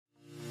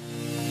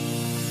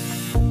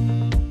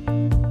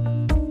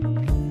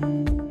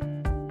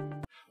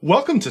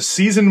Welcome to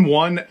Season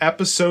 1,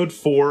 Episode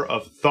 4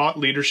 of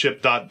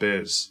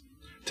ThoughtLeadership.biz.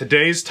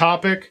 Today's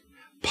topic,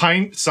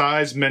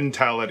 pint-size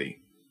mentality.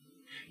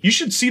 You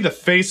should see the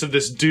face of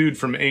this dude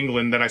from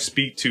England that I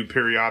speak to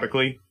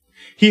periodically.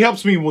 He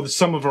helps me with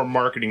some of our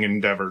marketing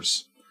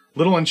endeavors.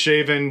 Little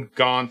unshaven,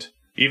 gaunt,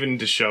 even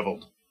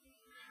disheveled.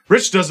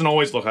 Rich doesn't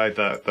always look like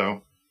that,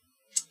 though.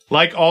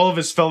 Like all of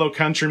his fellow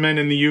countrymen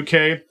in the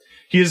UK,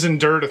 he has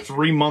endured a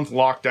 3-month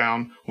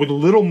lockdown with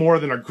little more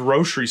than a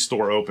grocery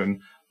store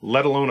open,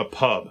 let alone a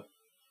pub.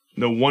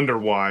 No wonder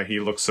why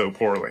he looks so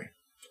poorly.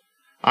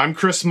 I'm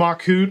Chris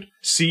Mockhout,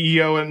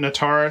 CEO at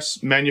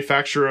Nataris,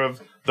 manufacturer of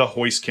the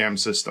Hoistcam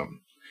system.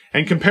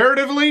 And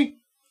comparatively,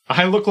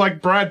 I look like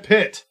Brad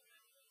Pitt.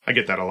 I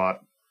get that a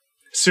lot.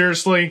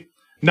 Seriously,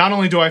 not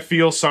only do I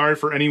feel sorry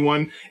for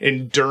anyone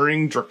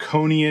enduring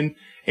draconian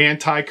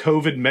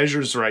anti-COVID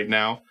measures right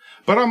now,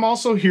 but I'm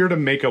also here to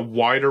make a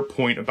wider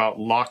point about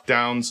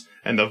lockdowns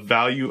and the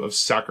value of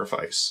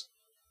sacrifice.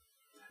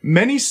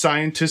 Many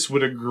scientists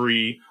would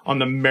agree on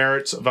the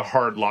merits of a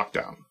hard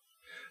lockdown.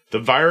 The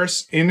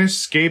virus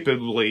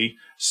inescapably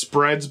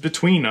spreads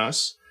between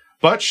us,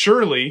 but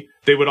surely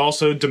they would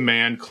also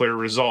demand clear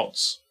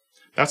results.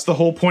 That's the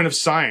whole point of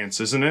science,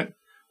 isn't it?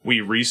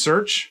 We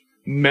research,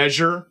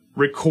 measure,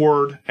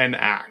 record, and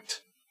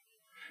act.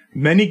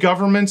 Many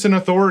governments and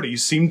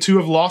authorities seem to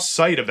have lost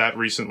sight of that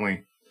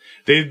recently.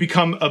 They've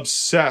become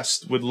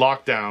obsessed with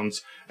lockdowns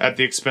at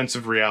the expense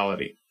of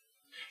reality.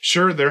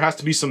 Sure, there has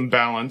to be some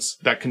balance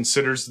that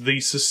considers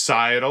the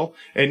societal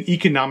and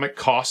economic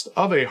cost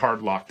of a hard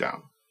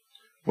lockdown.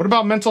 What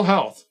about mental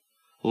health,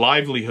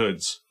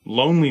 livelihoods,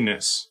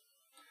 loneliness?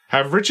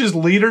 Have Rich's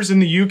leaders in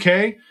the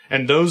UK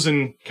and those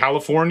in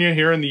California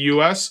here in the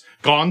US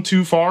gone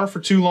too far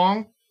for too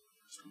long?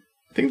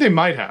 I think they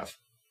might have.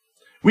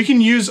 We can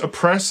use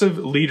oppressive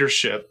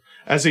leadership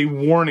as a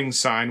warning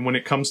sign when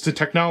it comes to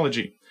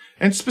technology,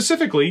 and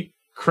specifically,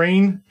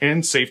 crane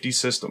and safety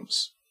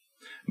systems.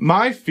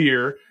 My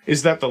fear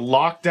is that the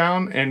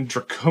lockdown and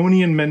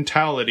draconian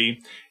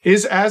mentality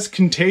is as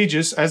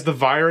contagious as the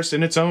virus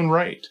in its own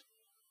right.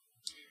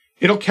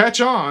 It'll catch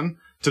on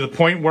to the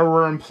point where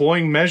we're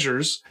employing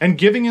measures and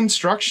giving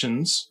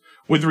instructions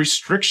with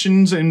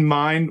restrictions in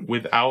mind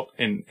without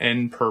an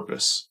end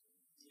purpose.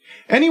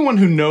 Anyone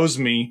who knows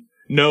me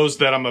knows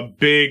that I'm a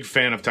big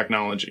fan of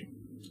technology.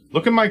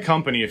 Look at my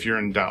company if you're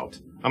in doubt.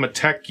 I'm a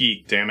tech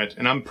geek, damn it,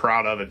 and I'm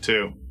proud of it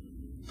too.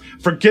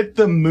 Forget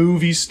the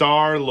movie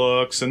star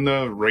looks and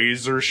the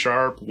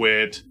razor-sharp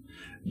wit,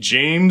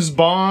 James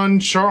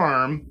Bond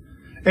charm,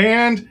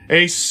 and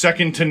a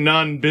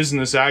second-to-none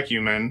business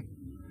acumen.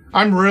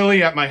 I'm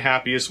really at my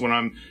happiest when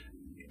I'm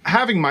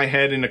having my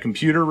head in a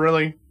computer,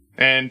 really,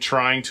 and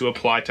trying to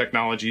apply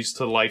technologies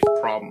to life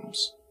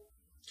problems.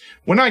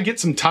 When I get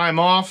some time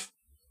off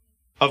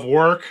of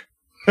work,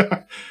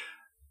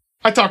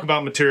 I talk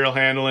about material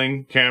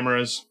handling,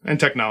 cameras, and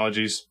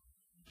technologies.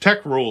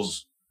 Tech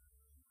rules.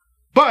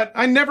 But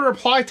I never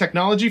apply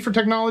technology for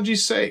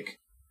technology's sake.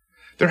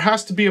 There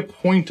has to be a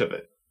point of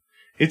it.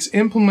 Its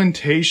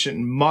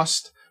implementation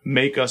must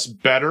make us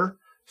better,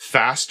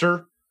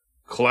 faster,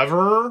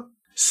 cleverer,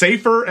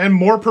 safer, and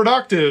more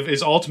productive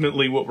is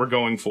ultimately what we're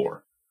going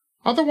for.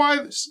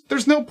 Otherwise,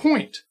 there's no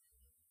point.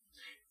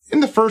 In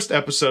the first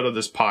episode of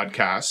this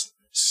podcast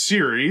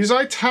series,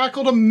 I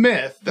tackled a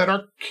myth that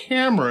our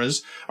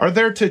cameras are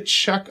there to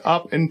check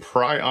up and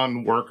pry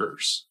on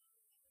workers.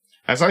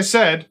 As I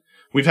said,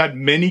 we've had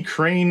many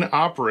crane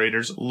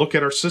operators look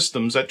at our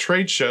systems at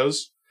trade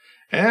shows,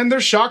 and they're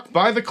shocked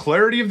by the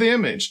clarity of the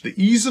image, the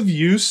ease of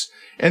use,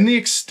 and the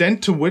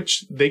extent to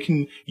which they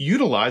can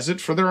utilize it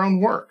for their own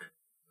work.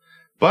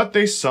 But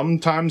they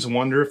sometimes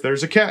wonder if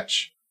there's a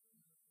catch.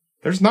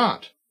 There's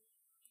not.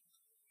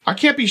 I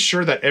can't be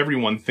sure that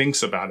everyone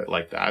thinks about it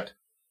like that.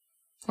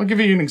 I'll give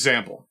you an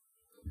example.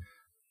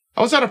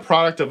 I was at a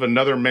product of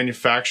another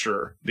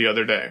manufacturer the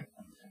other day.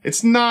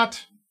 It's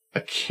not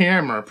a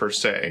camera per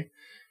se.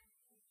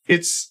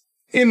 It's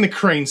in the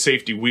crane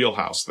safety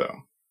wheelhouse,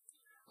 though.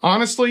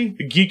 Honestly,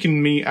 the geek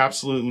in me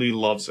absolutely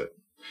loves it.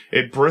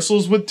 It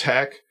bristles with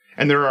tech,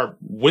 and there are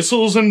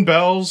whistles and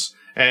bells,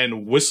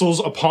 and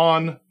whistles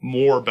upon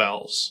more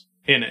bells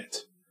in it.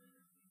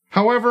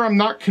 However, I'm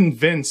not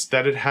convinced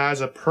that it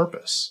has a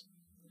purpose.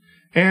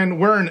 And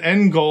where an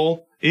end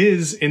goal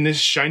is in this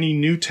shiny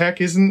new tech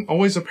isn't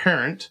always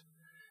apparent,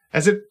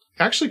 as it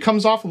actually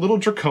comes off a little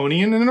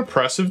draconian and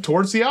oppressive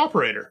towards the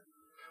operator,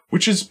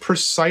 which is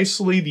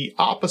precisely the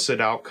opposite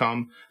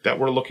outcome that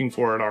we're looking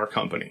for at our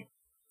company.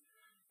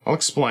 I'll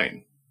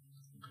explain.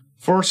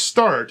 For a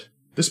start,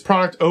 this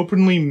product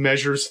openly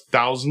measures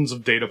thousands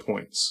of data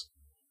points.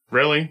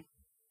 Really?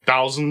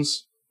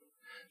 Thousands?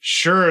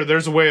 Sure,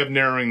 there's a way of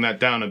narrowing that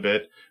down a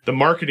bit. The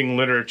marketing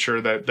literature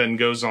that then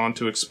goes on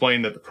to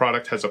explain that the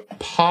product has a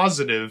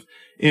positive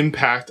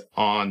impact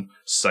on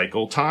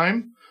cycle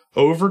time,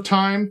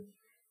 overtime,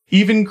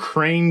 even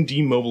crane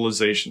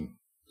demobilization.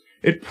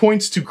 It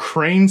points to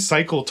crane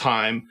cycle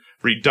time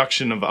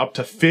reduction of up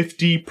to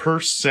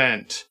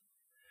 50%,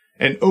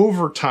 and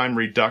overtime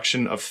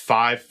reduction of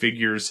 5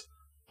 figures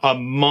a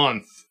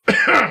month.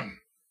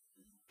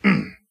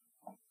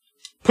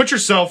 Put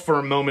yourself for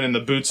a moment in the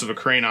boots of a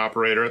crane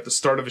operator at the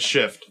start of a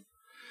shift.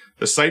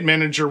 The site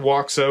manager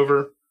walks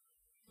over.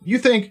 You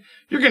think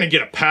you're going to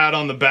get a pat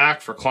on the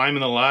back for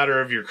climbing the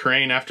ladder of your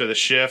crane after the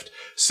shift,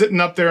 sitting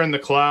up there in the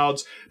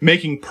clouds,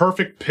 making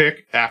perfect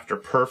pick after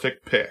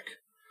perfect pick.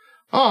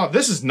 Oh,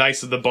 this is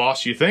nice of the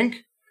boss, you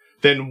think?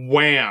 Then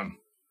wham!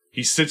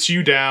 He sits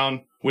you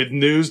down with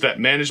news that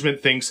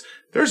management thinks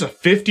there's a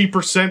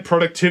 50%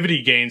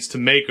 productivity gains to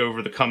make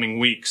over the coming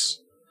weeks.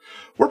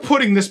 We're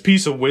putting this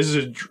piece of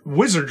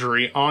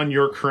wizardry on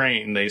your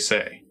crane, they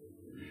say.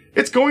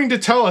 It's going to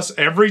tell us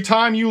every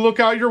time you look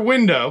out your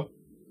window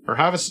or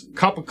have a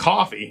cup of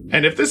coffee.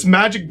 And if this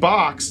magic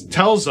box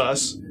tells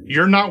us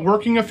you're not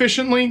working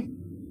efficiently,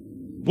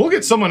 we'll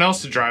get someone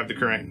else to drive the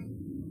crane.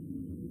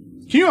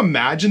 Can you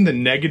imagine the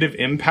negative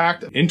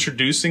impact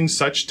introducing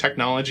such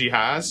technology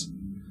has?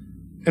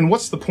 And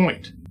what's the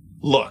point?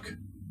 Look,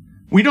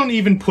 we don't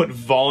even put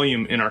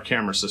volume in our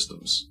camera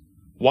systems.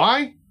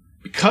 Why?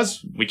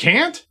 Because we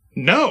can't?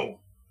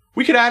 No.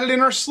 We could add it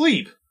in our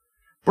sleep.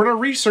 But our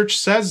research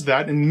says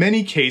that in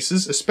many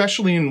cases,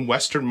 especially in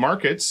Western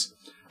markets,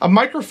 a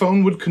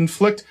microphone would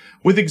conflict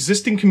with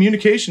existing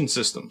communication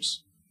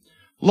systems.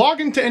 Log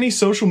into any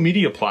social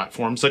media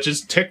platform such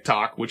as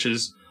TikTok, which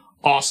is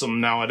awesome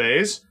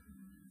nowadays,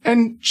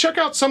 and check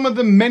out some of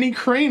the many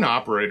crane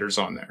operators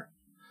on there.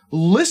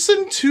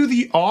 Listen to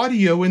the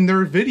audio in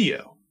their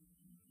video.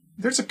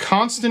 There's a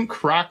constant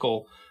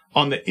crackle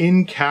on the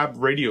in-cab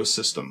radio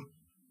system.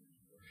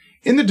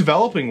 In the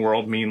developing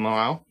world,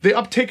 meanwhile, the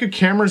uptake of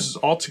cameras is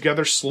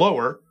altogether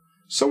slower,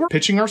 so we're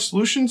pitching our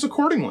solutions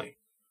accordingly.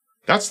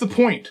 That's the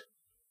point.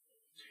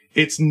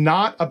 It's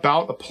not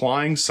about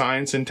applying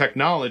science and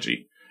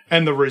technology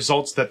and the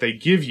results that they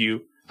give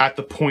you at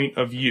the point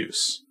of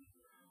use.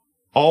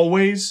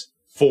 Always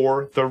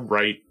for the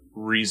right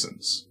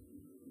reasons.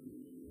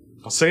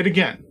 I'll say it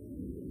again.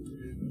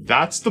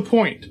 That's the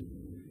point.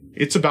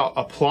 It's about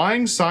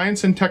applying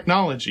science and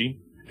technology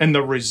and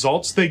the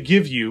results they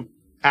give you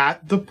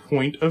at the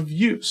point of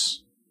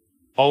use.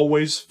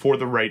 Always for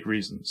the right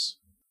reasons.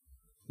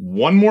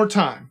 One more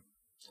time.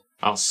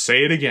 I'll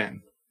say it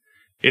again.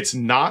 It's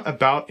not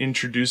about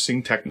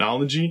introducing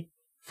technology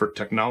for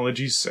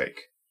technology's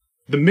sake.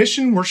 The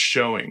mission we're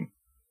showing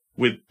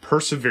with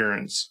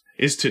perseverance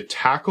is to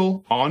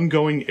tackle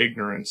ongoing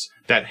ignorance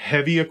that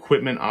heavy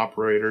equipment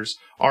operators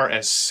are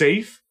as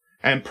safe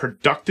and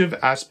productive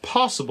as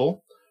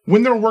possible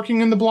when they're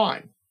working in the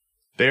blind.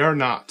 They are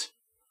not.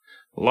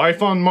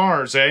 Life on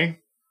Mars, eh?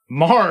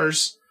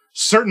 Mars?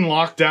 Certain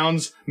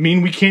lockdowns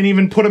mean we can't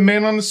even put a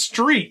man on the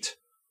street.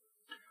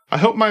 I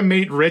hope my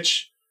mate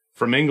Rich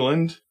from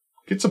England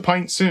gets a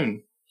pint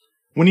soon.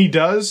 When he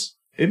does,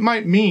 it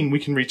might mean we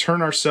can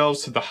return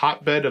ourselves to the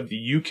hotbed of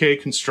the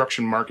UK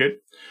construction market,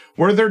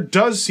 where there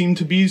does seem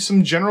to be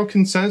some general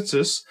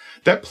consensus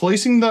that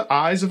placing the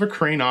eyes of a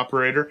crane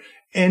operator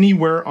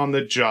anywhere on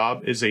the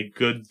job is a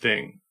good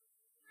thing.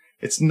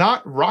 It's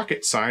not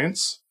rocket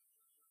science.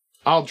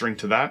 I'll drink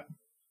to that.